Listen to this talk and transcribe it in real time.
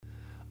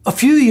A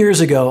few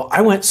years ago,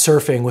 I went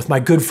surfing with my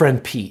good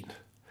friend Pete.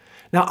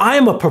 Now, I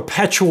am a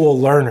perpetual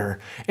learner,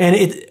 and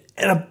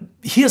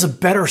he is a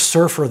better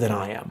surfer than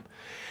I am.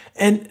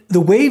 And the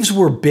waves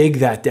were big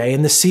that day,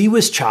 and the sea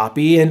was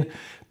choppy, and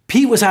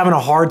Pete was having a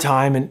hard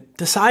time and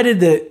decided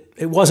that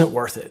it wasn't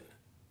worth it.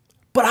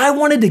 But I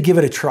wanted to give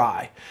it a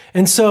try,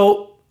 and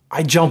so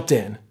I jumped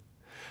in.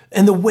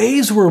 And the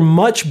waves were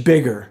much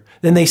bigger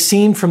than they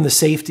seemed from the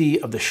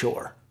safety of the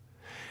shore.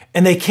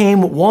 And they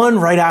came one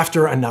right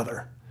after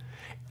another.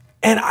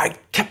 And I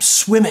kept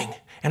swimming,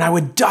 and I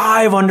would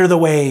dive under the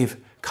wave,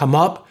 come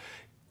up,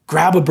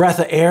 grab a breath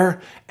of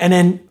air, and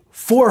then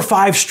 4 or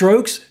 5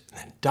 strokes, and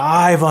then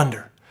dive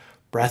under.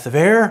 Breath of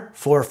air,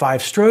 4 or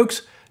 5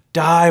 strokes,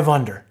 dive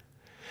under.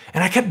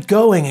 And I kept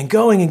going and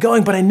going and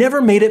going, but I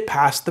never made it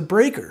past the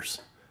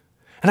breakers.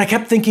 And I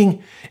kept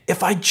thinking,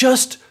 if I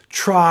just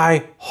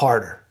try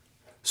harder.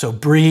 So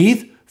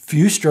breathe,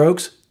 few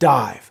strokes,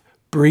 dive.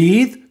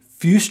 Breathe,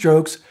 few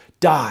strokes,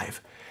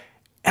 dive.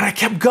 And I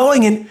kept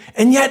going,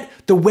 and yet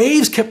the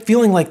waves kept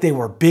feeling like they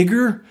were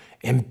bigger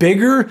and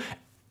bigger,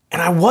 and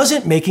I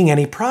wasn't making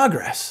any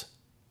progress.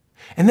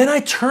 And then I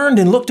turned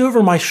and looked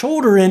over my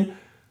shoulder, and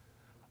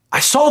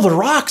I saw the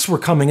rocks were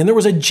coming, and there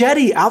was a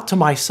jetty out to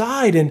my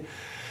side, and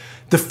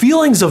the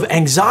feelings of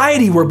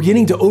anxiety were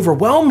beginning to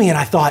overwhelm me, and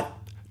I thought,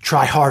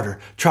 try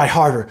harder,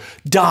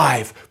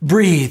 dive,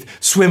 breathe,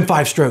 swim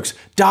 5 strokes,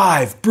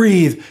 dive,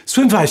 breathe,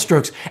 swim 5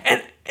 strokes.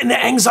 And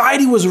the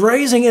anxiety was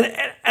raising, and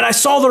I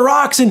saw the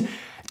rocks, and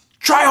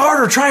try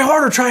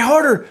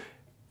harder.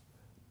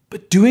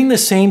 But doing the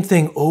same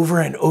thing over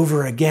and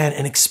over again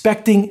and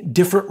expecting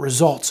different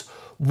results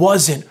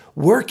wasn't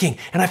working.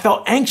 And I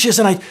felt anxious,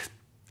 and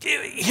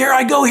here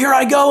I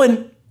go,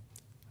 and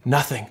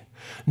nothing.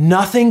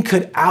 Nothing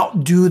could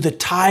outdo the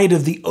tide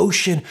of the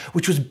ocean,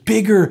 which was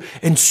bigger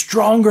and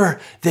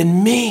stronger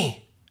than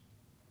me.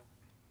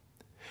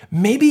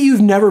 Maybe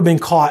you've never been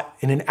caught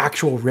in an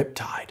actual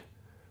riptide,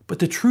 but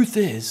the truth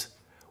is,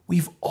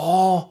 we've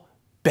all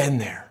been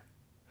there.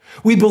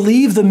 We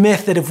believe the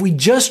myth that if we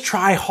just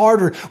try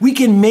harder, we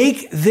can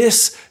make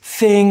this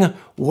thing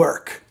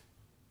work.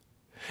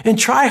 And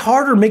try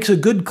harder makes a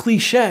good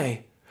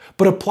cliche,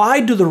 but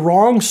applied to the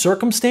wrong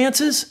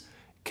circumstances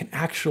can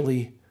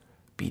actually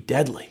be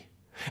deadly.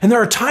 And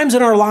there are times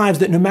in our lives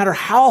that no matter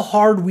how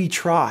hard we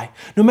try,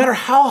 no matter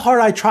how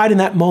hard I tried in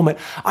that moment,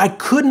 I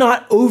could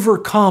not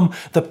overcome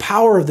the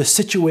power of the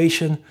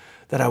situation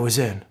that I was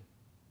in.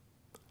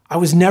 I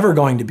was never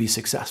going to be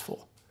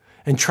successful,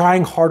 and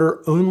trying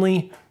harder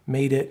only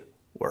made it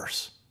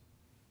worse.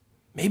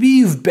 Maybe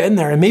you've been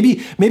there, and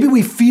maybe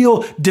we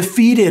feel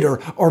defeated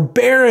or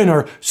barren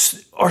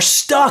or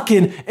stuck,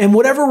 and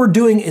whatever we're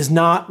doing is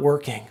not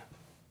working.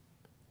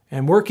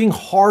 And working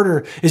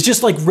harder is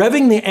just like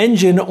revving the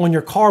engine on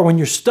your car when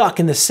you're stuck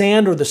in the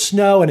sand or the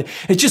snow, and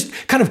it's just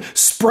kind of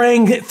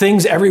spraying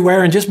things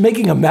everywhere and just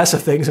making a mess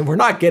of things, and we're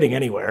not getting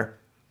anywhere.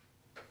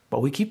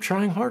 But we keep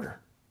trying harder.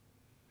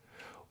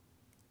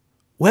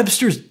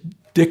 Webster's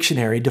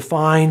dictionary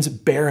defines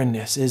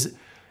barrenness as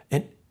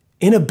an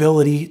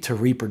inability to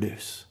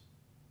reproduce,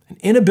 an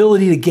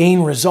inability to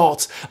gain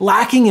results,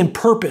 lacking in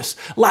purpose,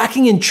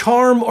 lacking in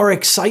charm or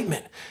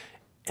excitement.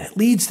 And it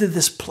leads to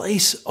this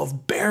place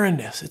of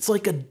barrenness. It's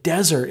like a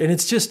desert, and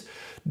it's just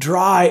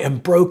dry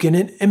and broken.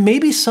 And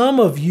maybe some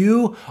of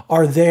you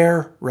are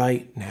there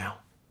right now.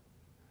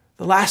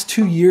 The last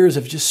 2 years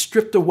have just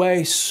stripped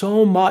away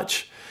so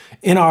much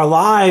in our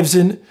lives.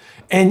 And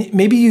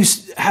maybe you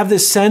have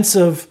this sense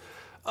of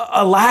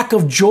a lack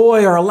of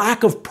joy or a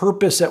lack of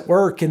purpose at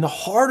work. And the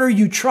harder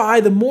you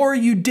try, the more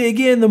you dig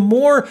in, the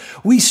more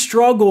we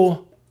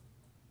struggle.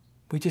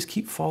 We just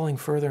keep falling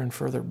further and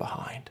further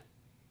behind.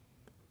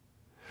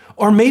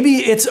 Or maybe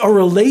it's a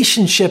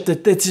relationship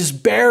that's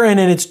just barren,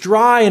 and it's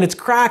dry, and it's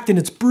cracked, and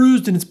it's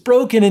bruised, and it's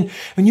broken, and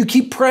you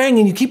keep praying,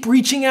 and you keep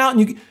reaching out,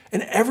 and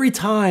every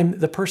time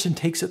the person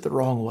takes it the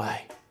wrong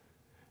way.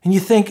 And you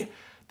think,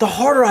 the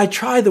harder I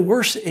try, the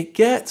worse it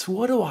gets.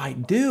 What do I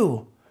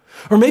do?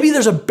 Or maybe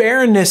there's a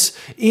barrenness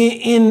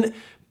in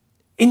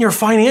your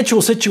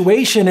financial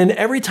situation, and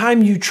every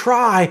time you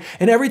try,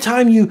 and every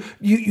time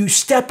you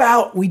step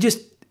out,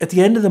 at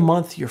the end of the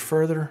month, you're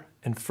further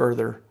and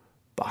further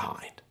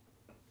behind.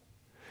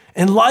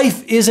 And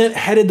life isn't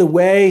headed the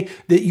way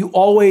that you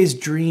always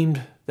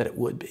dreamed that it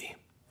would be.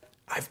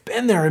 I've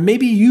been there, and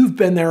maybe you've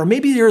been there, or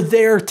maybe you're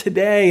there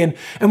today, and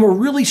we're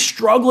really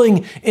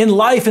struggling in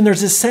life, and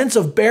there's a sense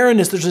of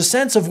barrenness. There's a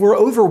sense of we're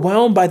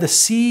overwhelmed by the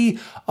sea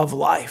of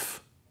life.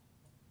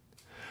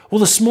 Well,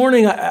 this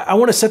morning, I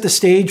want to set the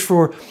stage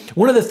for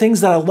one of the things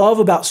that I love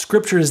about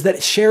Scripture is that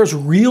it shares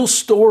real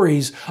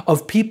stories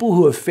of people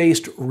who have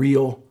faced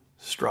real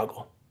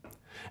struggle.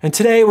 And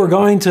today, we're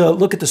going to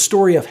look at the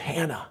story of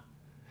Hannah.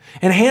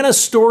 And Hannah's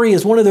story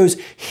is one of those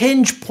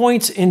hinge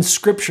points in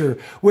Scripture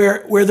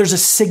where there's a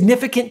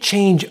significant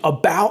change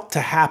about to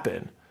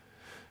happen.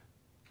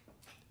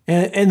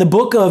 And the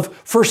book of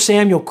 1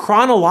 Samuel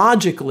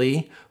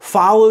chronologically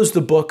follows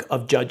the book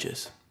of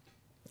Judges.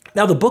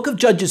 Now, the book of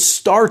Judges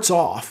starts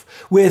off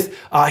with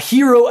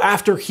hero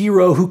after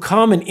hero who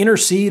come and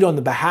intercede on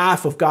the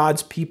behalf of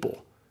God's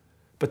people.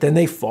 But then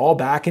they fall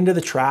back into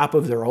the trap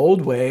of their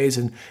old ways,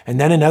 and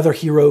then another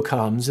hero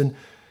comes, and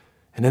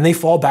then they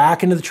fall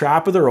back into the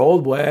trap of their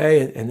old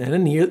way, and then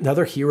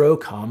another hero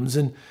comes.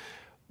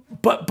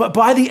 But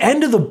by the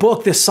end of the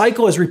book, this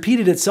cycle has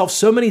repeated itself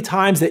so many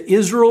times that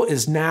Israel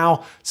is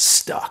now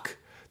stuck.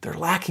 They're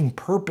lacking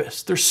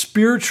purpose. They're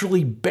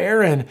spiritually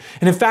barren.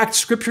 And in fact,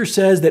 Scripture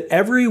says that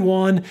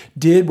everyone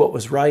did what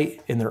was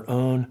right in their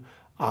own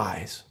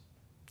eyes.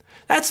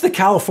 That's the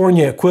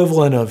California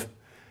equivalent of,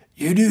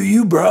 you do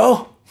you,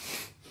 bro.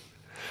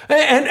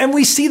 And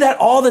we see that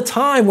all the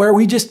time where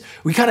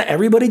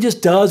everybody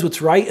just does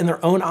what's right in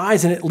their own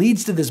eyes, and it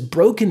leads to this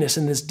brokenness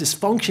and this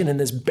dysfunction and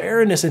this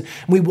barrenness, and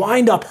we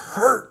wind up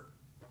hurt.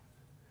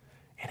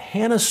 And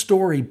Hannah's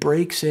story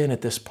breaks in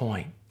at this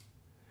point.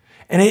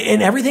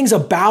 And everything's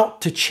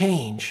about to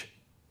change.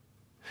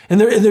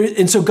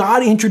 And so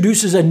God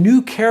introduces a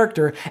new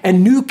character,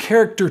 and new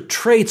character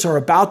traits are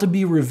about to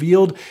be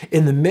revealed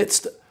in the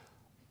midst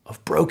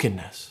of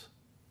brokenness.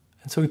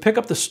 And so we pick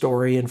up the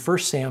story in 1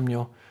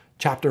 Samuel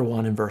chapter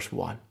 1 and verse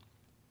 1.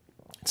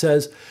 It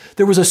says,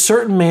 there was a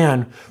certain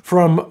man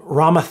from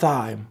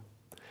Ramathaim,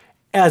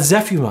 a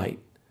Zephumite,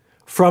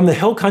 from the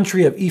hill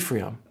country of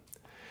Ephraim,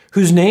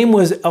 whose name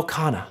was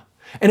Elkanah.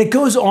 And it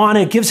goes on,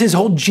 it gives his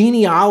whole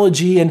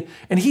genealogy, and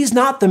he's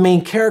not the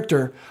main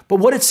character, but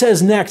what it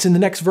says next, in the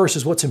next verse,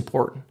 is what's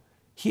important.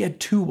 He had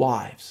 2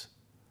 wives.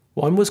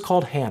 One was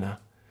called Hannah,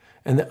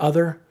 and the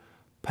other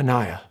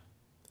Peninnah.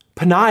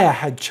 Peninnah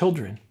had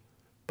children,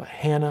 but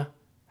Hannah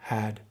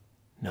had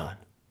none.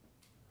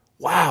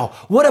 Wow,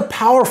 what a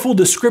powerful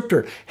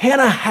descriptor.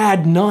 Hannah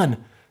had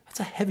none. That's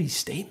a heavy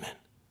statement.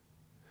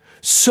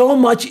 So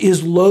much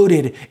is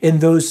loaded in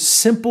those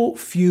simple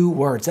few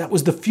words. That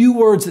was the few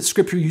words that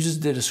Scripture uses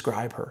to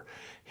describe her.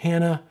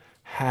 Hannah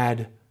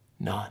had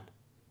none.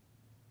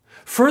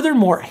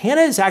 Furthermore,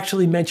 Hannah is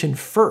actually mentioned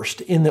first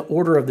in the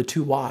order of the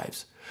 2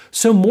 wives.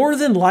 So more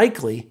than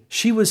likely,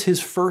 she was his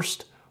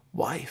first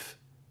wife.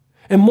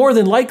 And more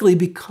than likely,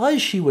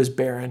 because she was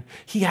barren,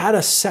 he had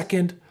a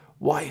second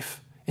wife.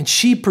 And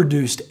she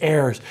produced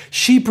heirs.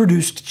 She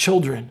produced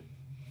children.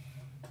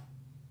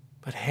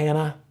 But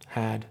Hannah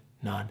had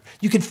none.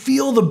 You can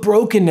feel the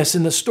brokenness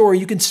in the story.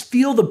 You can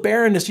feel the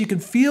barrenness. You can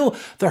feel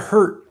the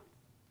hurt.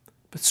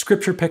 But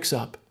Scripture picks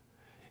up.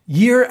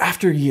 Year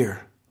after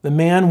year, the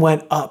man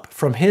went up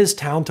from his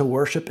town to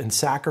worship and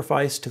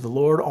sacrifice to the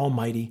Lord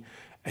Almighty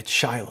at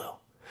Shiloh.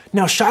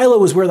 Now, Shiloh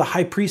was where the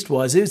high priest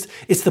was.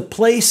 It's the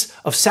place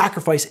of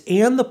sacrifice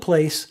and the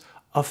place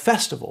of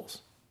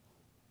festivals.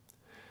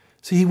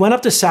 So he went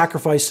up to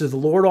sacrifice to the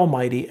Lord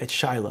Almighty at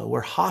Shiloh,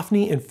 where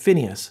Hophni and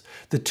Phinehas,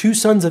 the 2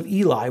 sons of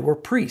Eli, were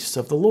priests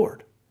of the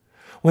Lord.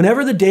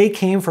 Whenever the day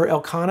came for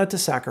Elkanah to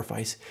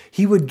sacrifice,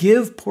 he would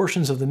give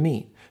portions of the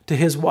meat to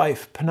his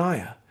wife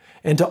Peninnah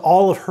and to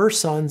all of her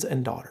sons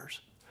and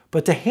daughters.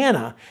 But to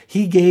Hannah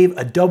he gave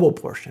a double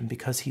portion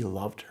because he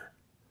loved her.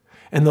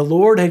 And the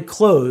Lord had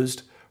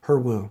closed her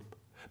womb.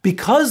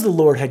 Because the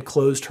Lord had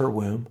closed her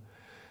womb,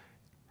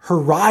 her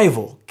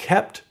rival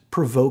kept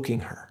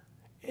provoking her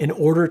in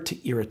order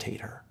to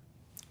irritate her.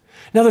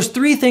 Now, there's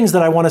 3 things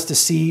that I want us to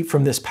see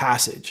from this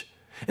passage.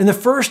 And the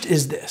first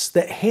is this,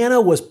 that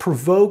Hannah was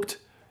provoked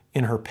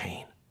in her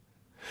pain.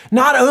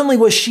 Not only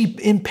was she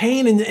in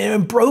pain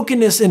and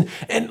brokenness, and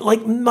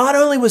not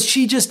only was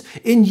she just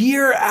in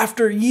year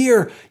after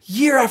year,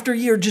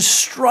 just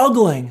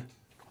struggling,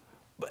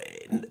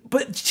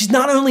 but she's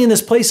not only in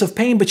this place of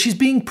pain, but she's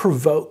being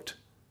provoked.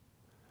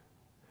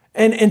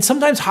 And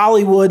sometimes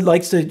Hollywood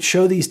likes to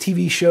show these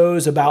TV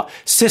shows about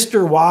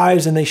sister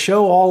wives, and they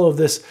show all of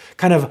this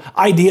kind of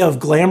idea of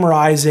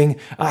glamorizing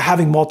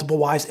having multiple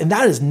wives. And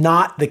that is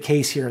not the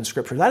case here in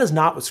Scripture. That is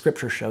not what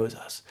Scripture shows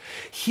us.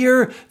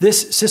 Here,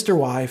 this sister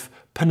wife,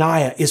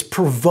 Peninnah, is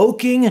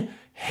provoking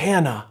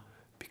Hannah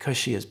because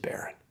she is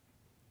barren.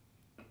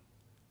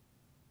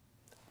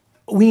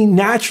 We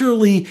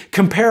naturally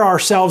compare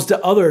ourselves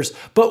to others,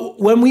 but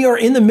when we are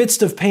in the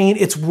midst of pain,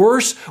 it's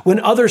worse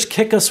when others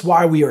kick us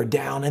while we are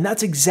down. And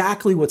that's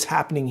exactly what's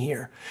happening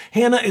here.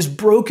 Hannah is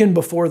broken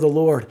before the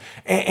Lord,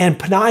 and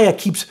Peninnah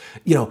keeps,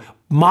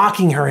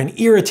 mocking her and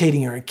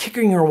irritating her and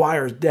kicking her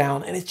wires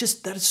down. And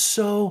that is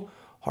so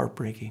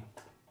heartbreaking.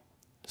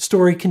 The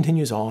story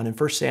continues on in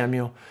 1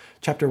 Samuel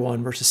chapter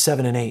 1, verses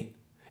 7 and 8.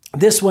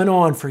 This went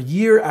on for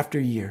year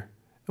after year.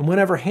 And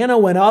whenever Hannah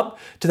went up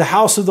to the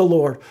house of the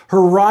Lord,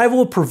 her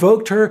rival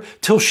provoked her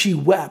till she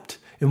wept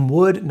and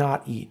would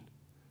not eat.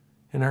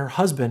 And her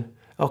husband,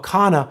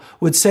 Elkanah,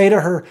 would say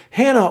to her,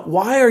 Hannah,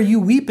 why are you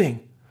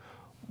weeping?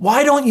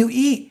 Why don't you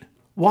eat?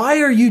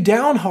 Why are you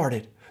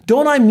downhearted?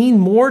 Don't I mean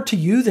more to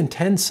you than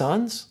 10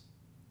 sons?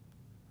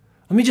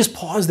 Let me just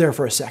pause there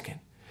for a second.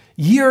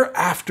 Year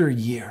after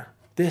year,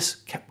 this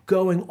kept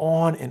going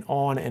on and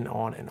on and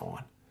on and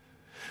on.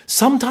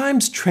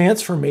 Sometimes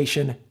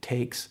transformation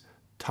takes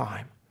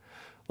time.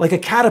 Like a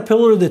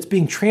caterpillar that's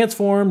being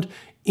transformed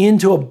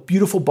into a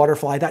beautiful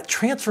butterfly, that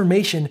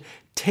transformation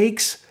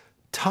takes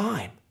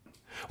time.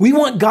 We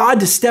want God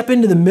to step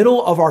into the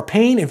middle of our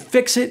pain and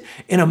fix it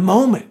in a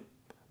moment.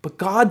 But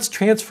God's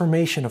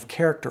transformation of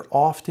character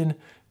often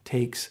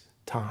takes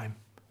time.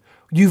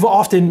 You've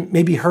often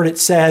maybe heard it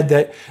said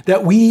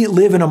that we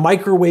live in a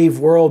microwave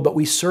world, but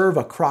we serve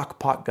a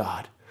crock-pot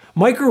God.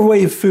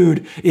 Microwave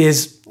food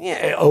is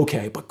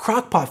okay, but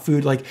crock-pot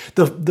food, like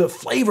the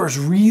flavors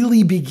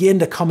really begin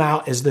to come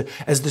out as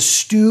the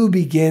stew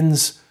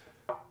begins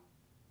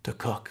to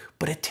cook.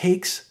 But it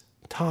takes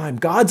time.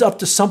 God's up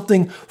to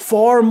something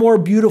far more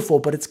beautiful,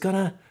 but it's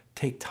gonna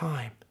take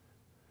time.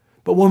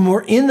 But when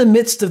we're in the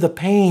midst of the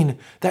pain,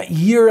 that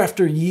year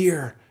after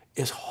year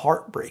is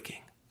heartbreaking.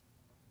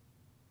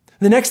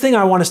 The next thing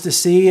I want us to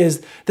see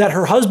is that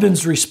her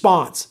husband's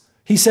response.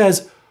 He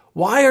says,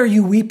 "Why are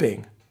you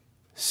weeping?"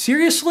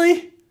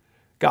 Seriously?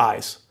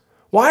 Guys,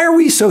 why are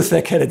we so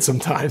thick-headed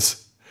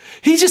sometimes?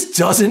 He just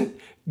doesn't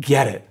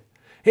get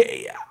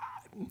it.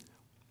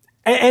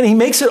 And he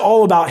makes it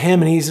all about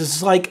him, and he's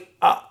just like,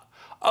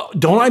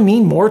 don't I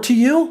mean more to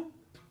you?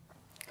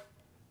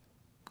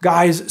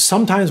 Guys,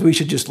 sometimes we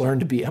should just learn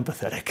to be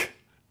empathetic.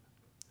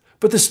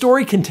 But the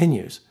story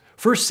continues.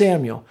 1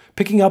 Samuel,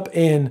 picking up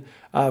in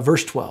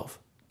verse 12.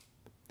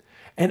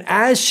 And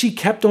as she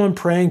kept on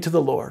praying to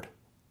the Lord,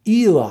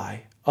 Eli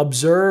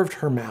observed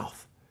her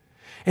mouth.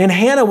 And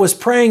Hannah was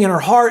praying in her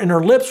heart, and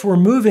her lips were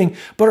moving,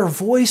 but her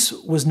voice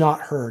was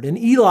not heard. And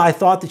Eli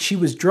thought that she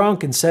was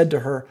drunk and said to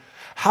her,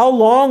 "How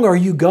long are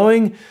you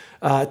going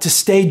to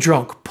stay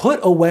drunk? Put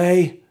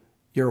away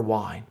your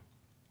wine."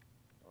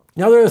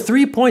 Now, there are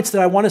 3 points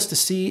that I want us to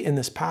see in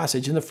this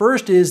passage. And the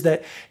first is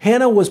that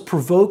Hannah was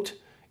provoked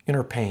in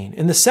her pain.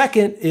 And the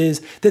second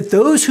is that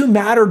those who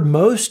mattered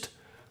most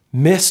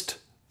missed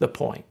the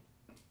point.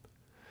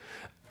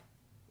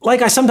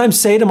 Like I sometimes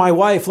say to my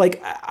wife,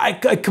 like I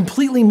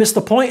completely missed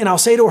the point, and I'll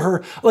say to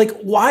her, like,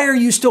 "Why are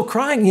you still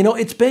crying? You know,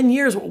 it's been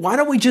years. Why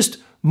don't we just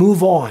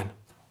move on?"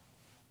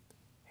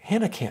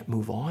 Hannah can't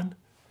move on.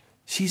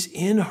 She's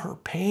in her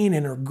pain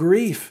and her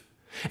grief.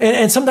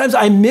 And sometimes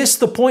I miss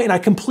the point, and I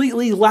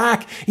completely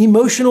lack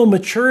emotional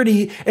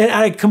maturity, and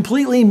I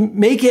completely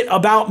make it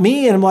about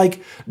me. And I'm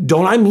like,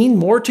 don't I mean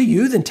more to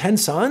you than 10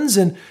 sons?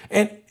 And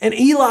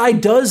Eli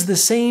does the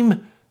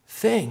same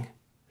thing.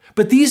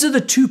 But these are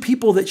the two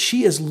people that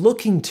she is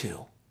looking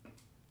to.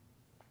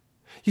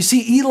 You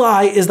see,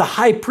 Eli is the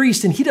high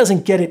priest, and he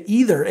doesn't get it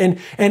either.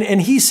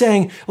 And he's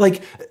saying,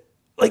 like,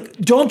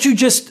 don't you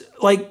just,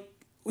 like,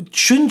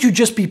 shouldn't you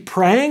just be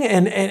praying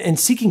and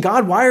seeking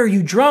God? Why are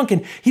you drunk?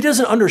 And he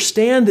doesn't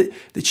understand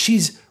that she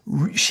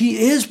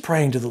is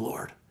praying to the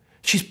Lord.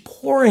 She's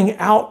pouring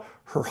out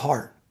her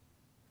heart.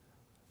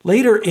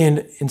 Later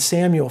in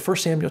Samuel, 1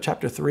 Samuel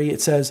chapter 3,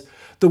 it says,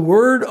 "The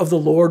word of the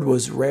Lord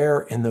was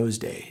rare in those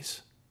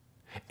days."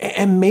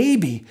 And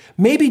maybe,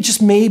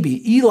 just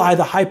maybe, Eli,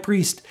 the high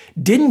priest,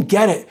 didn't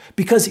get it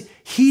because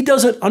he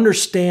doesn't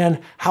understand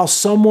how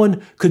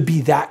someone could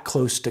be that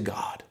close to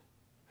God.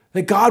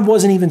 That God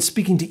wasn't even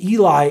speaking to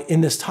Eli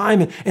in this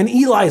time, and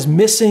Eli is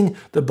missing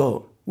the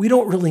boat. We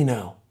don't really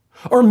know.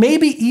 Or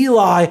maybe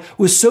Eli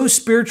was so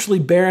spiritually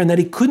barren that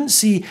he couldn't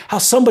see how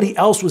somebody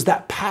else was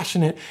that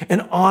passionate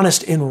and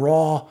honest and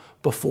raw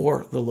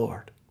before the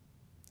Lord.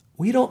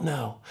 We don't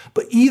know.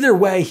 But either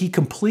way, he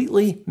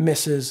completely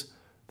misses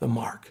the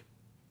mark.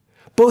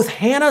 Both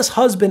Hannah's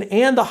husband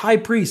and the high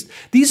priest,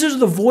 these are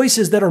the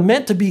voices that are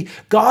meant to be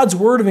God's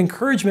word of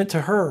encouragement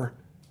to her,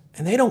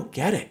 and they don't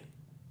get it.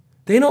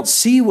 They don't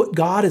see what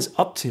God is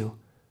up to.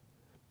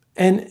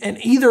 And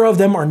either of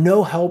them are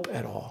no help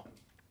at all.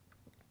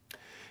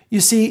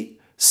 You see,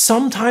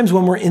 sometimes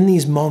when we're in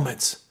these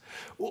moments,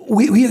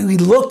 we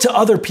look to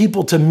other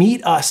people to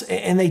meet us,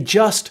 and they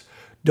just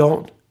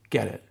don't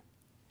get it.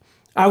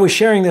 I was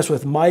sharing this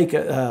with Mike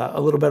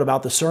a little bit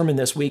about the sermon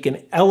this week,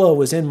 and Ella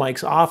was in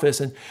Mike's office,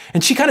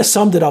 and she kind of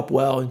summed it up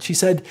well. And she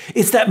said,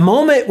 it's that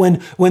moment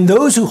when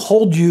those who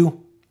hold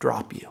you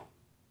drop you.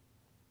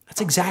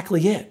 That's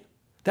exactly it.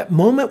 That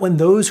moment when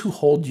those who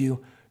hold you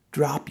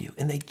drop you,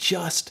 and they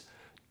just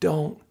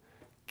don't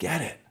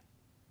get it.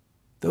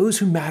 Those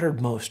who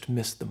mattered most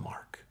missed the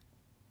mark.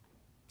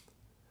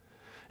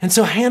 And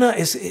so Hannah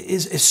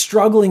is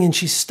struggling, and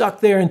she's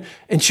stuck there,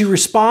 and she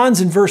responds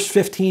in verse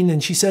 15,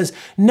 and she says,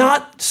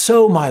 "Not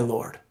so, my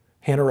Lord,"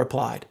 Hannah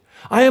replied.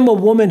 "I am a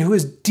woman who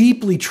is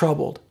deeply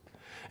troubled,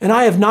 and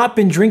I have not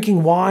been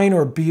drinking wine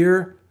or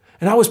beer,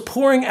 and I was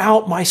pouring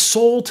out my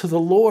soul to the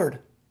Lord.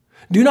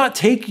 Do not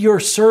take your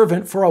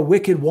servant for a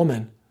wicked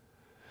woman.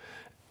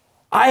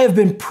 I have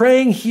been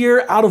praying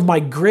here out of my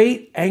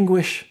great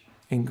anguish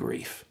and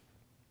grief."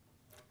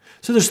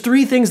 So there's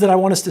 3 things that I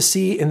want us to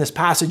see in this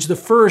passage. The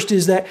first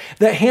is that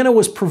Hannah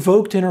was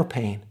provoked in her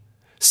pain.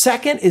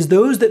 Second is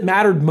those that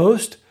mattered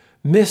most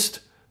missed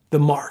the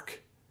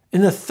mark.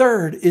 And the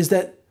third is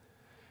that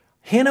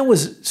Hannah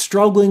was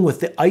struggling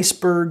with the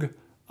iceberg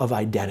of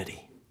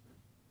identity.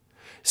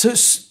 So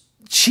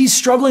she's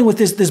struggling with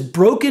this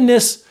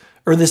brokenness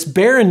or this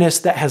barrenness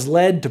that has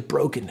led to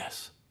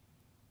brokenness.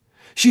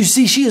 She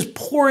is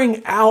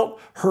pouring out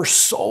her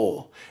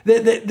soul.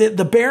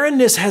 The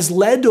barrenness has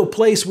led to a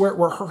place where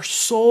her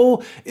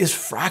soul is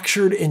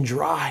fractured and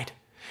dried.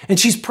 And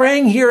she's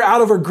praying here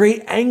out of her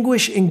great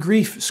anguish and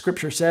grief,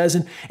 Scripture says.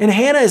 And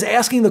Hannah is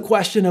asking the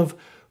question of,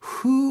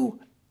 who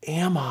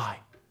am I?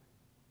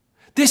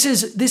 This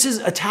is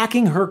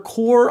attacking her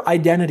core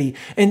identity.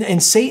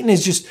 And Satan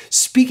is just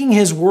speaking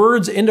his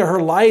words into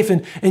her life.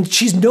 And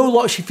she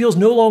feels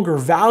no longer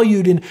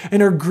valued.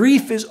 And her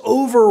grief is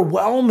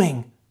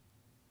overwhelming.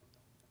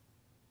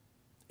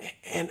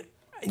 And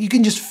you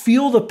can just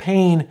feel the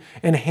pain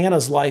in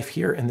Hannah's life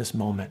here in this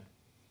moment.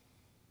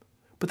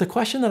 But the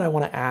question that I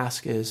want to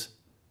ask is,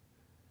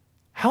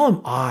 how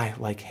am I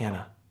like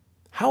Hannah?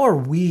 How are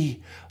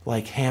we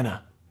like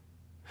Hannah?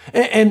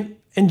 And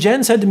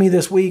Jen said to me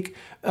this week,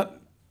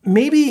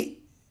 maybe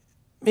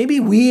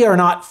we are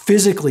not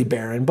physically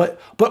barren, but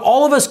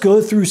all of us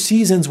go through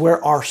seasons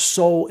where our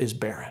soul is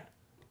barren.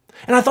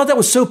 And I thought that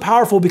was so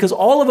powerful because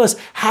all of us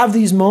have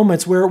these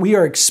moments where we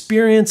are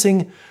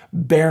experiencing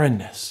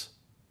barrenness.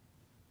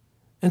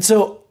 And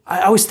so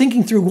I was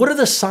thinking through, what are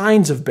the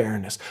signs of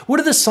barrenness? What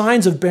are the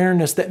signs of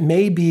barrenness that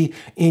may be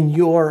in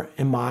your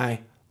and my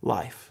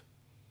life?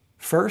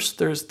 First,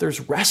 there's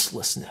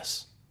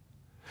restlessness.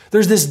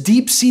 There's this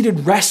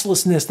deep-seated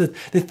restlessness that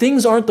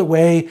things aren't the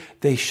way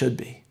they should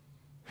be.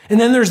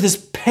 And then there's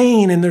this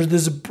pain and there's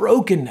this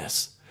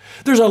brokenness.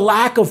 There's a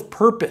lack of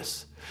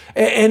purpose.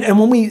 And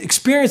when we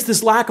experience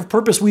this lack of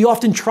purpose, we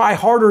often try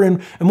harder.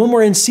 And when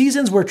we're in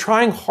seasons where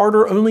trying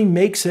harder only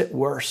makes it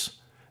worse,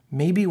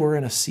 maybe we're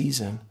in a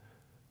season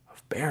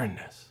of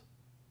barrenness.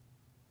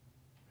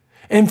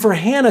 And for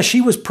Hannah,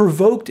 she was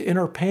provoked in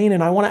her pain.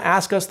 And I want to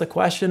ask us the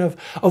question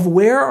of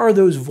where are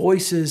those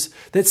voices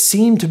that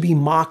seem to be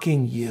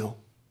mocking you?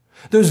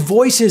 Those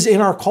voices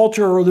in our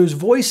culture, or those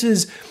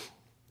voices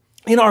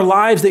in our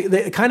lives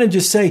that kind of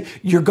just say,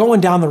 you're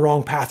going down the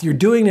wrong path. You're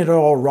doing it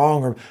all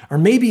wrong. Or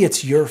maybe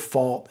it's your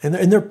fault. And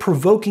they're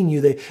provoking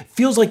you. It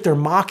feels like they're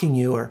mocking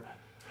you. Or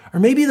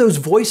maybe those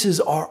voices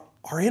are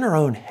in our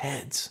own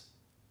heads.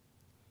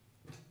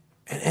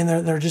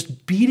 And they're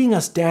just beating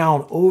us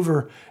down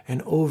over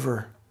and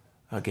over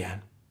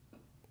again.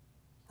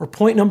 Or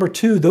point number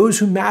 2, those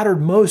who mattered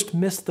most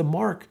missed the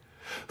mark.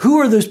 Who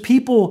are those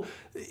people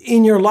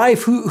in your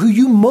life who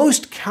you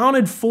most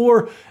counted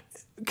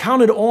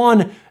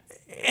on,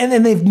 and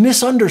then they've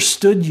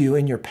misunderstood you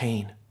in your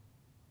pain?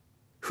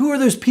 Who are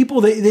those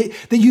people that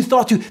you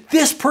thought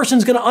this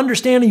person's going to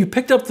understand, and you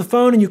picked up the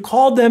phone and you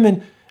called them,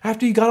 and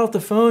after you got off the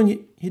phone,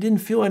 you didn't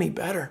feel any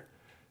better?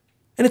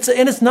 And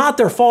it's not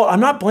their fault. I'm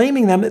not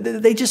blaming them.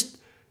 They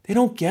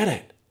don't get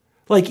it.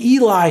 Like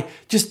Eli,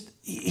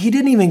 he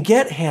didn't even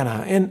get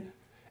Hannah.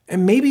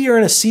 And maybe you're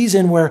in a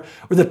season where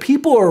the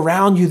people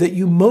around you that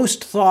you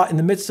most thought in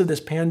the midst of this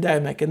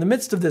pandemic, in the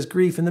midst of this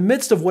grief, in the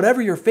midst of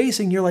whatever you're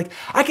facing, you're like,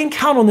 I can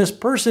count on this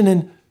person,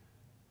 and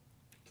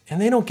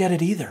they don't get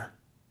it either.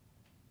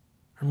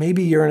 Or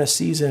maybe you're in a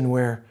season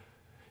where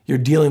you're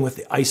dealing with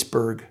the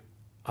iceberg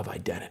of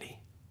identity.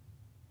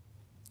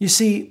 You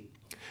see,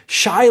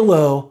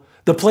 Shiloh,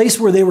 the place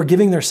where they were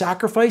giving their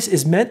sacrifice,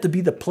 is meant to be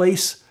the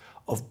place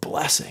of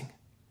blessing.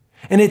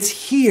 And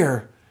it's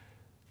here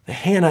that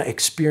Hannah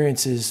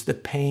experiences the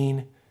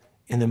pain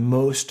in the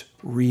most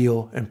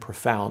real and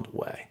profound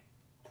way.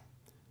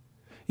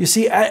 You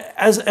see,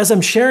 as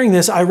I'm sharing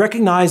this, I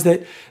recognize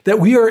that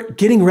we are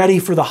getting ready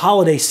for the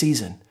holiday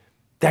season.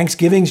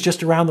 Thanksgiving's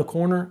just around the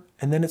corner,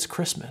 and then it's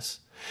Christmas.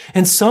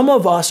 And some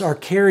of us are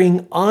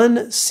carrying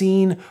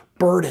unseen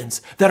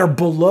burdens that are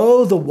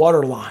below the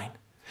waterline.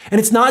 And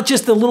it's not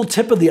just the little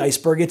tip of the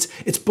iceberg.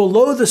 It's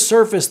below the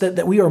surface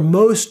that we are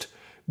most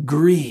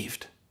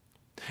grieved.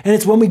 And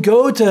it's when we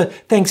go to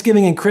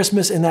Thanksgiving and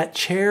Christmas and that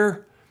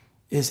chair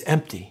is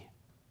empty.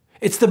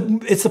 It's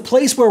the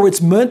place where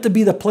it's meant to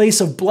be the place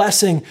of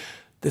blessing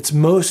that's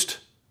most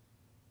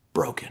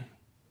broken.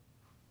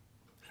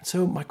 And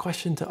so my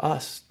question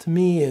to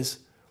me is,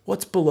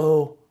 what's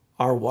below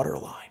our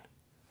waterline?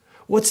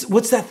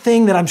 What's that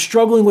thing that I'm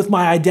struggling with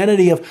my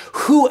identity of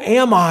who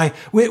am I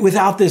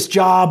without this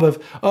job,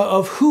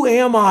 of who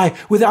am I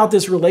without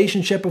this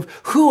relationship, of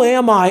who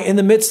am I in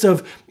the midst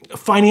of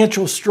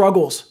financial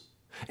struggles?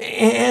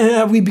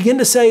 And we begin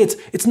to say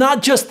it's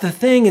not just the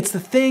thing, it's the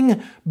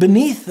thing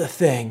beneath the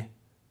thing.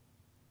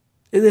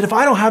 That if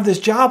I don't have this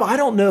job, I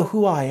don't know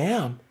who I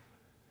am.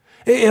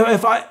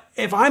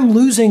 If I'm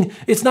losing,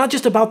 it's not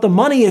just about the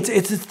money, it's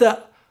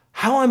the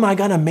how am I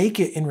going to make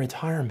it in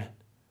retirement?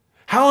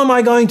 How am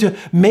I going to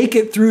make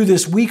it through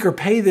this week or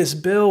pay this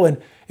bill? And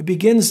it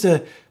begins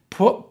to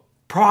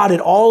prod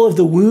at all of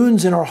the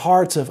wounds in our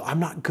hearts of, I'm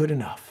not good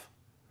enough.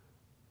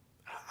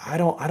 I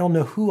don't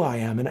know who I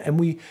am. And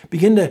we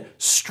begin to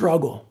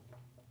struggle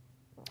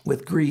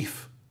with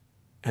grief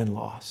and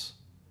loss.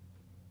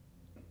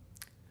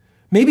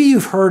 Maybe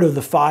you've heard of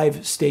the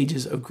 5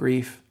 stages of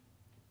grief.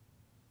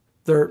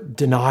 They're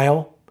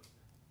denial,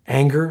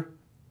 anger,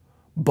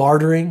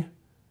 bartering,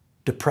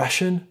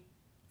 depression,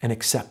 and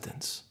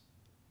acceptance.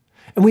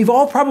 And we've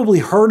all probably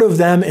heard of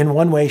them in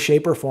one way,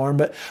 shape, or form,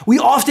 but we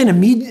often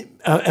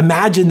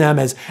imagine them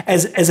as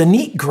a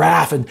neat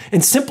graph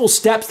and simple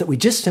steps that we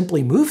just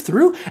simply move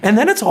through, and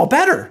then it's all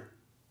better.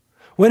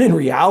 when in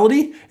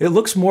reality, it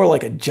looks more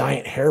like a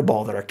giant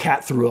hairball that our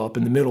cat threw up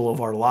in the middle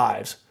of our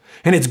lives.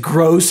 And it's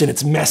gross and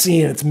it's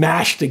messy and it's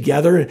mashed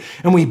together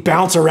and we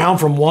bounce around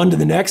from one to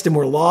the next and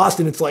we're lost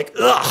and it's like,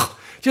 ugh,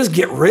 just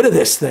get rid of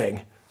this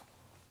thing.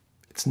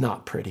 It's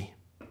not pretty.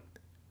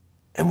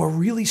 And we're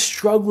really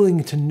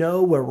struggling to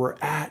know where we're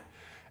at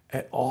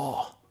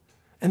all.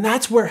 And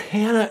that's where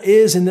Hannah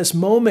is in this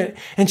moment.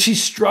 And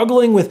she's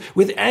struggling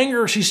with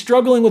anger. She's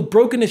struggling with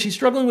brokenness. She's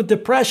struggling with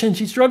depression.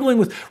 She's struggling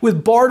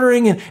with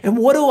bartering. And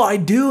what do I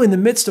do in the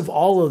midst of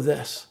all of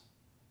this?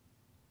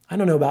 I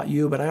don't know about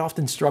you, but I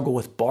often struggle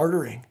with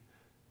bartering,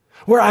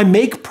 where I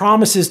make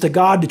promises to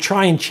God to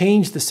try and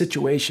change the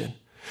situation.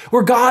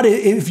 Where God,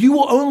 if you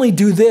will only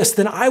do this,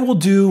 then I will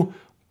do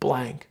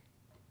blank.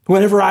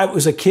 Whenever I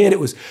was a kid, it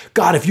was,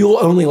 God, if you'll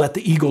only let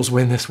the Eagles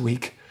win this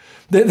week,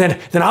 then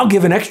I'll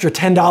give an extra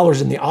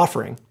 $10 in the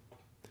offering.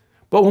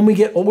 But when we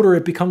get older,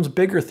 it becomes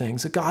bigger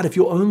things. God, if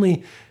you'll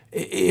only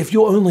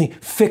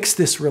fix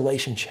this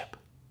relationship.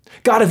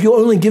 God, if you'll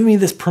only give me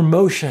this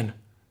promotion.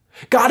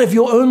 God, if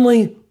you'll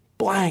only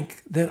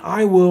blank, then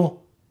I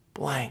will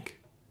blank.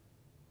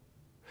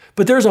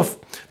 But there's a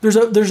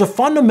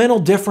fundamental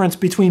difference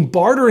between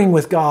bartering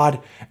with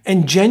God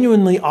and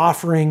genuinely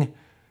offering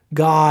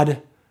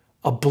God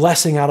a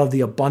blessing out of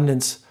the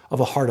abundance of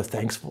a heart of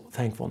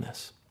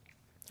thankfulness.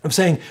 I'm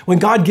saying when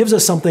God gives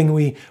us something,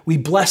 we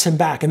bless him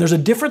back. And there's a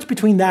difference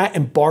between that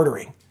and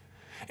bartering.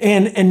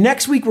 And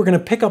next week, we're going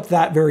to pick up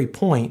that very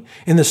point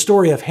in the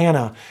story of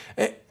Hannah.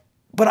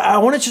 But I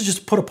wanted to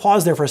just put a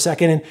pause there for a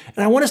second. And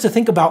I want us to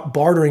think about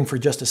bartering for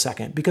just a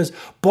second, because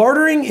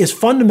bartering is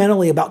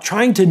fundamentally about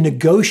trying to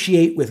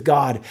negotiate with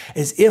God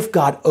as if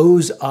God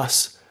owes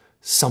us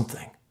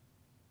something.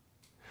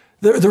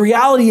 The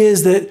reality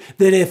is that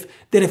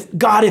if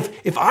God,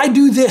 if I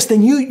do this,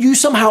 then you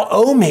somehow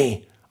owe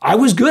me. I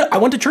was good. I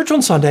went to church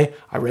on Sunday.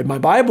 I read my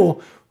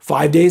Bible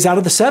 5 days out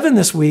of the 7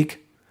 this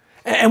week.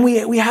 And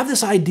we have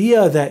this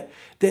idea that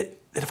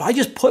if I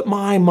just put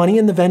my money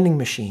in the vending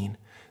machine,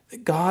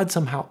 that God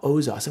somehow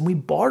owes us. And we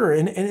barter.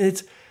 And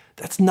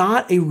that's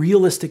not a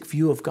realistic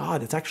view of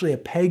God. It's actually a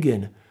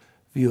pagan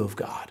view of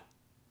God.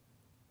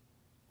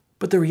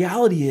 But the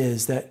reality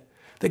is that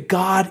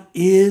God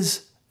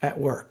is at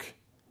work,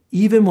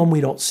 even when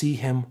we don't see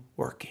him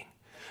working.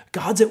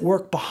 God's at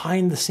work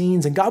behind the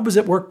scenes, and God was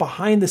at work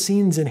behind the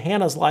scenes in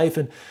Hannah's life.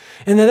 And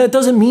that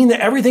doesn't mean that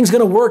everything's going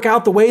to work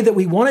out the way that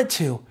we want it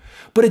to,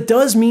 but it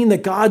does mean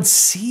that God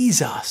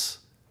sees us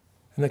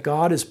and that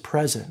God is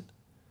present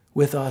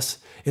with us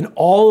in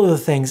all of the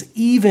things,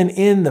 even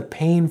in the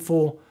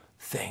painful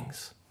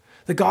things.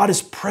 That God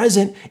is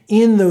present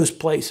in those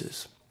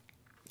places.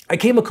 I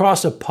came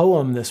across a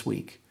poem this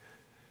week.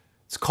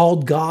 It's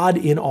called God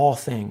in All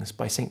Things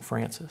by St.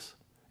 Francis.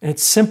 And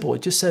it's simple.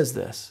 It just says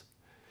this: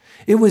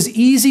 it was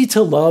easy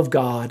to love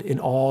God in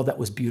all that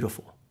was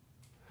beautiful.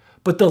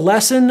 But the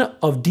lesson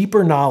of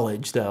deeper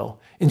knowledge, though,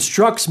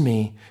 instructs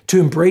me to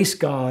embrace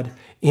God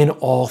in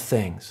all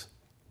things.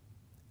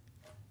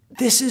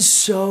 This is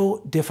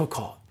so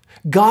difficult.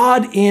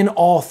 God in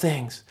all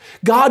things.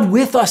 God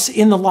with us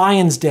in the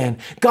lion's den.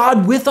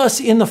 God with us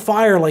in the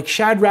fire like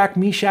Shadrach,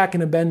 Meshach,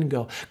 and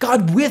Abednego.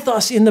 God with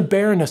us in the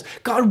barrenness.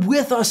 God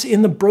with us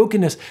in the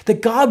brokenness.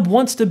 That God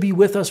wants to be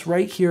with us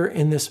right here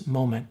in this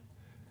moment.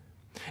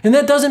 And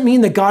that doesn't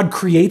mean that God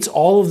creates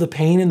all of the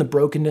pain and the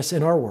brokenness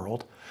in our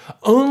world,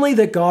 only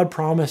that God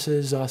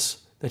promises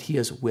us that he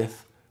is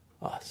with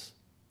us.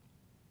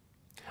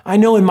 I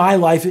know in my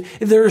life,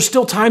 there are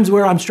still times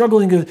where I'm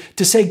struggling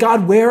to say,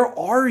 God, where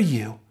are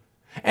you?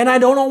 And I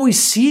don't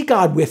always see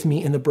God with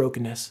me in the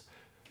brokenness,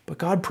 but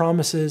God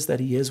promises that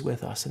he is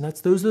with us. And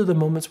those are the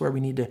moments where we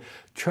need to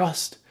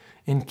trust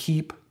and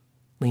keep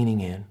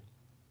leaning in.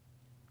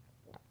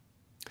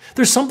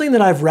 There's something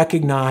that I've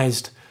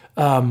recognized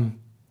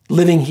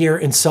living here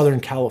in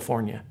Southern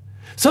California.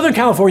 Southern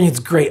California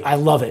is great. I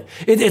love it.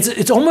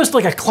 It's almost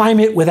like a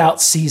climate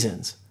without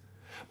seasons,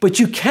 but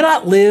you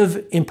cannot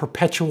live in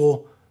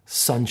perpetual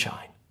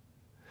sunshine.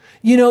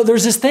 You know,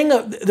 there's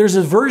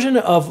a version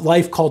of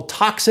life called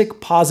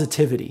toxic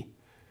positivity,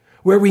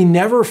 where we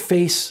never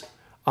face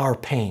our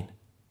pain.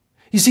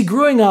 You see,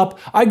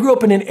 I grew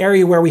up in an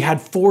area where we had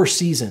 4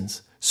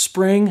 seasons: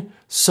 spring,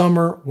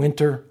 summer,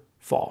 winter,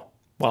 fall.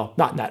 Well,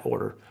 not in that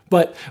order,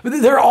 but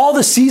all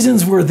the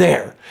seasons were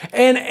there.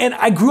 And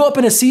I grew up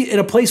in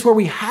a place where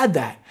we had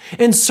that.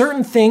 And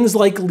certain things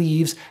like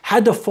leaves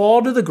had to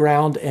fall to the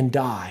ground and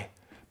die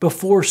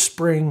before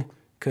spring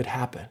could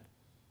happen.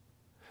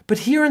 But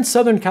here in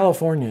Southern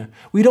California,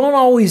 we don't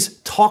always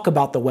talk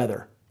about the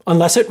weather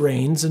unless it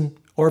rains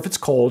or if it's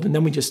cold, and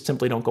then we just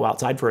simply don't go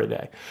outside for a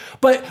day.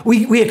 But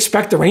we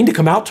expect the rain to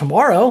come out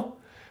tomorrow.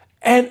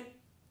 And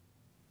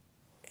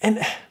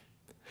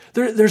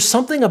there's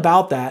something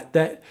about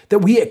that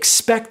we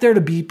expect there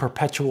to be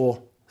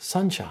perpetual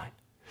sunshine.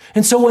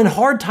 And so when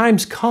hard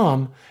times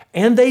come,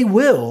 and they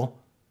will,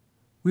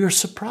 we are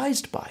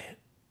surprised by it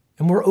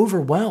and we're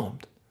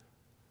overwhelmed.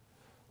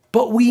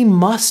 But we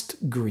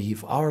must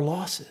grieve our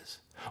losses.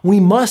 We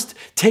must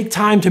take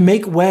time to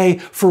make way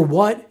for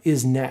what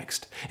is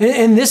next.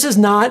 And this is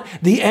not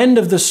the end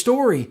of the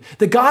story.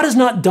 That God is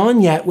not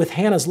done yet with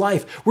Hannah's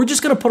life. We're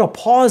just going to put a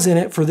pause in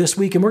it for this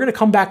week, and we're going to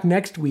come back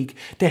next week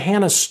to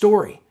Hannah's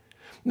story.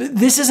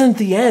 This isn't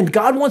the end.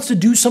 God wants to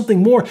do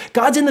something more.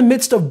 God's in the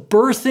midst of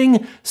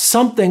birthing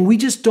something. We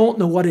just don't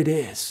know what it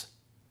is.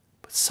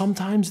 But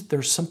sometimes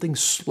there's something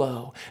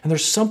slow, and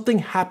there's something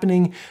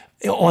happening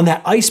on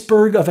that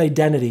iceberg of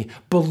identity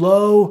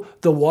below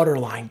the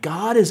waterline.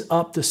 God is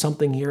up to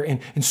something here,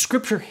 and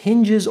Scripture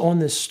hinges on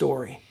this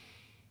story.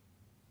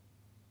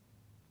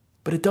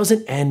 But it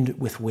doesn't end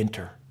with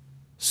winter.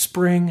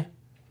 Spring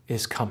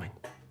is coming.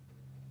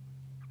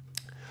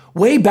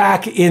 Way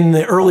back in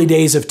the early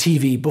days of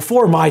TV,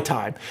 before my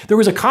time, there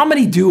was a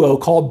comedy duo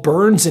called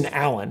Burns and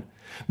Allen,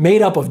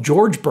 made up of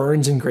George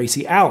Burns and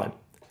Gracie Allen.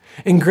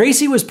 And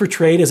Gracie was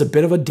portrayed as a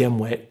bit of a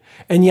dimwit,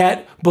 and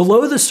yet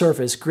below the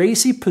surface,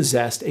 Gracie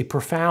possessed a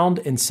profound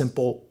and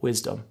simple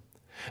wisdom.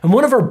 And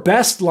one of her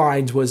best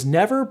lines was,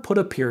 "Never put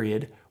a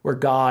period where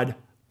God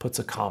puts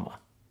a comma."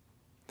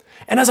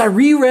 And as I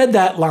reread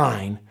that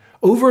line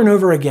over and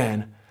over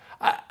again,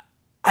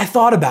 I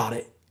thought about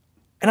it.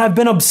 And I've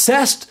been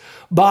obsessed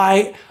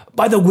by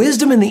the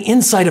wisdom and the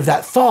insight of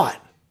that thought.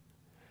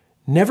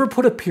 Never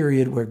put a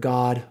period where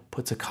God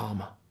puts a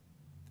comma.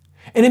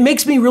 And it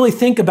makes me really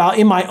think about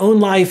in my own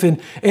life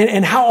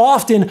and how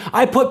often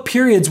I put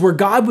periods where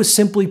God was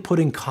simply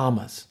putting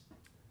commas.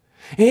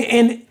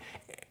 And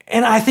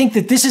I think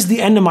that this is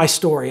the end of my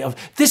story of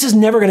this is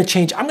never going to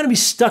change. I'm going to be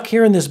stuck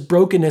here in this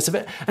brokenness of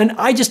it. And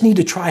I just need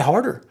to try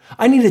harder.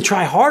 I need to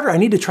try harder. I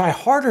need to try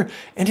harder.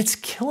 And it's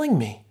killing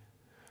me.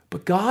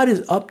 But God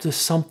is up to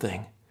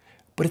something.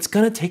 But it's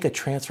going to take a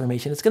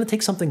transformation. It's going to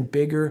take something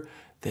bigger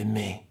than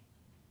me.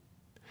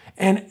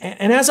 And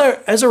as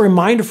a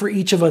reminder for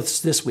each of us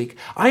this week,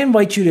 I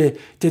invite you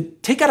to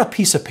take out a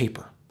piece of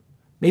paper.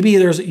 Maybe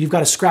you've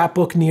got a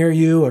scrapbook near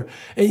you, or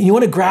you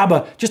want to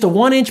grab just a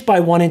 1 inch by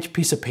 1 inch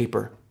piece of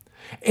paper.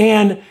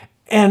 And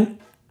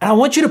I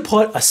want you to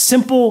put a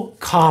simple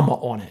comma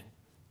on it,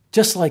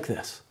 just like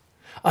this.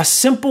 A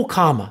simple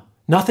comma,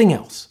 nothing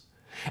else.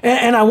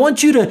 And I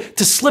want you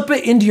to slip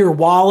it into your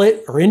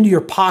wallet or into your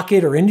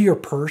pocket or into your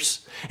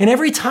purse. And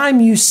every time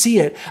you see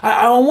it,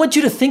 I want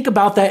you to think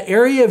about that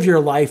area of your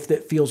life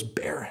that feels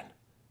barren.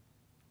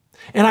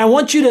 And I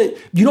want you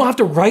don't have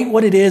to write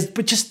what it is,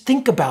 but just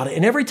think about it.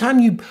 And every time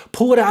you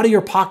pull it out of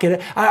your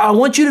pocket, I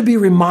want you to be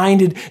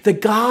reminded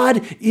that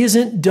God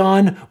isn't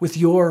done with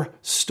your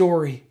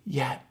story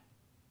yet.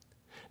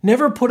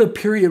 Never put a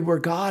period where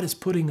God is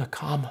putting a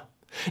comma.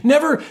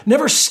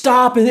 Never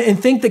stop and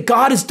think that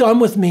God is done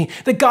with me,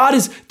 that God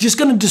is just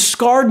going to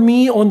discard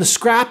me on the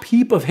scrap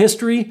heap of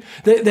history,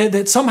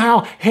 that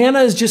somehow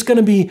Hannah is just going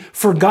to be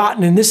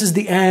forgotten and this is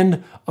the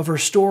end of her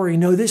story.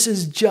 No, this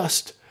is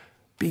just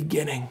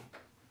beginning.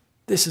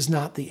 This is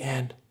not the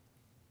end.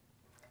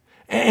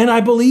 And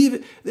I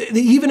believe that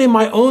even in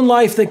my own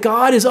life that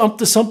God is up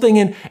to something,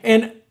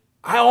 and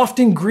I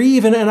often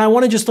grieve and I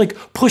want to just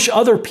push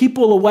other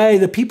people away,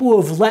 the people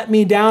who have let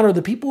me down or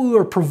the people who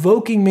are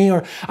provoking me,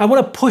 or I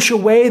want to push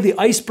away the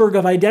iceberg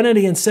of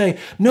identity and say,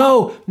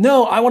 no,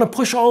 I want to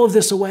push all of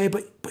this away.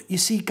 But you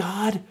see,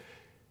 God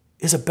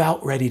is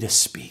about ready to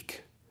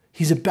speak.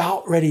 He's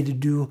about ready to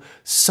do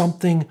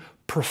something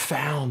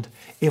profound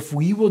if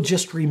we will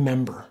just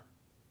remember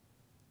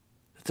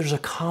that there's a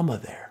comma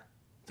there.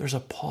 There's a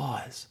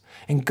pause.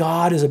 And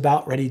God is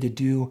about ready to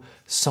do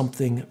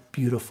something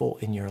beautiful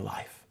in your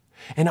life.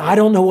 And I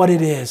don't know what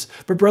it is,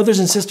 but brothers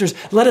and sisters,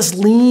 let us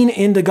lean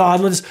into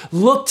God. Let us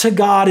look to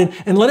God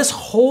and let us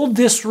hold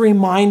this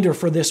reminder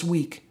for this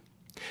week.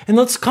 And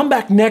let's come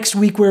back next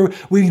week where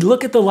we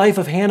look at the life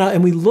of Hannah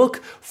and we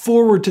look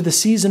forward to the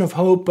season of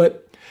hope.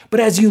 But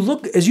as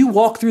you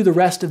walk through the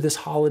rest of this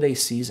holiday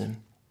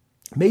season,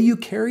 may you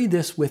carry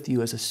this with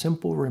you as a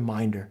simple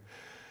reminder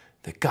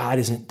that God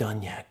isn't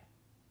done yet.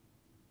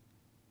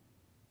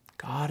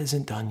 God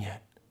isn't done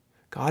yet.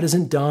 God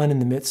isn't done in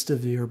the midst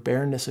of your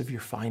barrenness of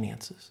your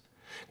finances.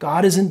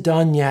 God isn't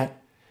done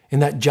yet in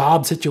that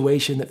job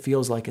situation that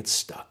feels like it's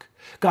stuck.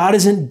 God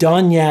isn't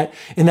done yet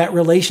in that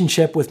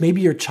relationship with maybe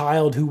your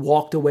child who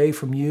walked away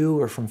from you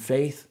or from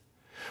faith.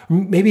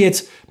 Maybe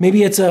it's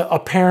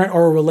a parent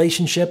or a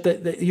relationship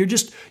that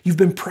you've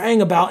been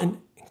praying about, and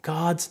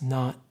God's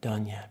not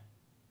done yet.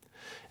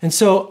 And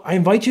so I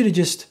invite you to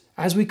just,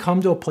 as we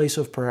come to a place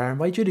of prayer, I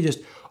invite you to just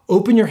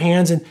open your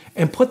hands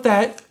and put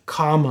that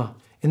comma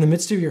in the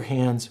midst of your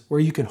hands where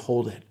you can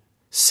hold it,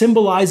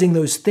 symbolizing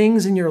those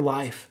things in your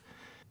life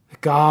that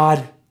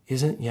God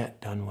isn't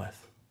yet done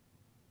with.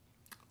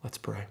 Let's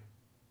pray.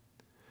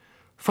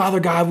 Father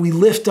God, we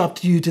lift up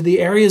to you to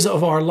the areas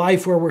of our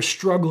life where we're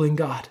struggling,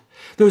 God.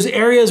 Those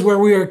areas where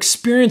we are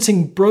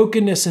experiencing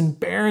brokenness and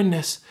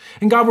barrenness.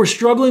 And God, we're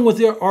struggling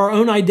with our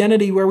own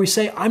identity where we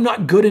say, I'm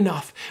not good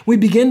enough. We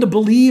begin to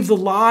believe the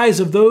lies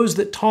of those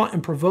that taunt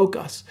and provoke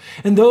us.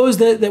 And those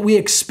that we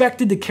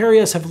expected to carry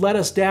us have let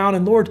us down.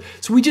 And Lord,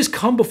 so we just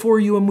come before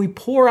you and we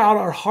pour out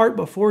our heart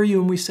before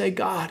you and we say,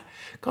 God,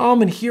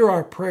 come and hear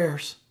our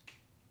prayers.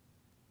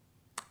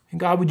 And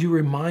God, would you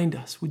remind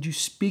us, would you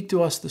speak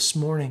to us this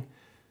morning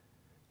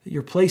that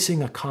you're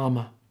placing a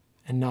comma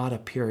and not a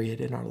period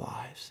in our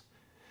lives.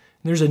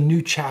 And there's a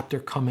new chapter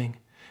coming,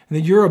 and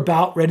that you're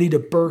about ready to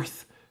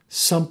birth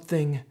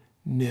something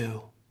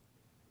new.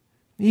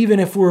 Even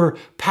if we're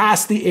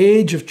past the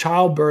age of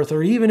childbirth,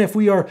 or even if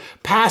we are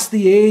past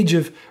the age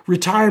of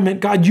retirement,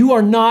 God, you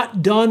are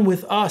not done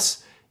with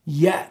us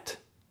yet.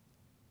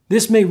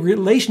 This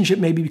relationship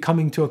may be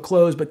coming to a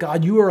close, but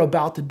God, you are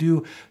about to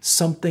do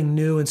something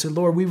new. And so,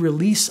 Lord, we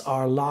release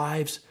our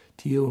lives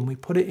to you and we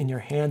put it in your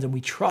hands, and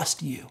we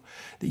trust you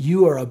that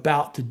you are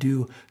about to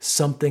do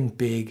something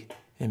big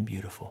and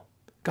beautiful.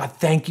 God,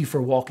 thank you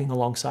for walking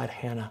alongside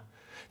Hannah.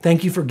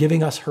 Thank you for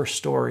giving us her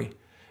story.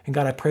 And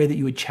God, I pray that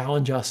you would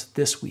challenge us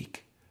this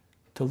week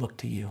to look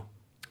to you.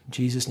 In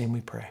Jesus' name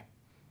we pray.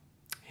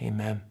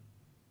 Amen.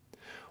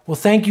 Well,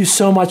 thank you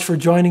so much for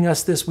joining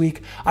us this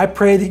week. I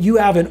pray that you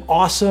have an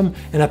awesome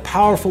and a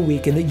powerful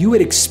week, and that you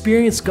would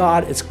experience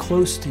God as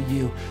close to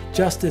you,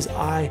 just as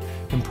I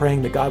am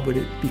praying that God would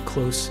be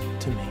close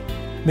to me.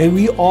 May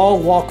we all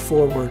walk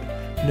forward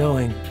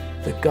knowing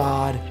that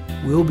God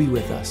will be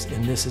with us,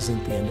 and this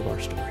isn't the end of our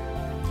story.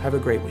 Have a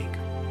great week.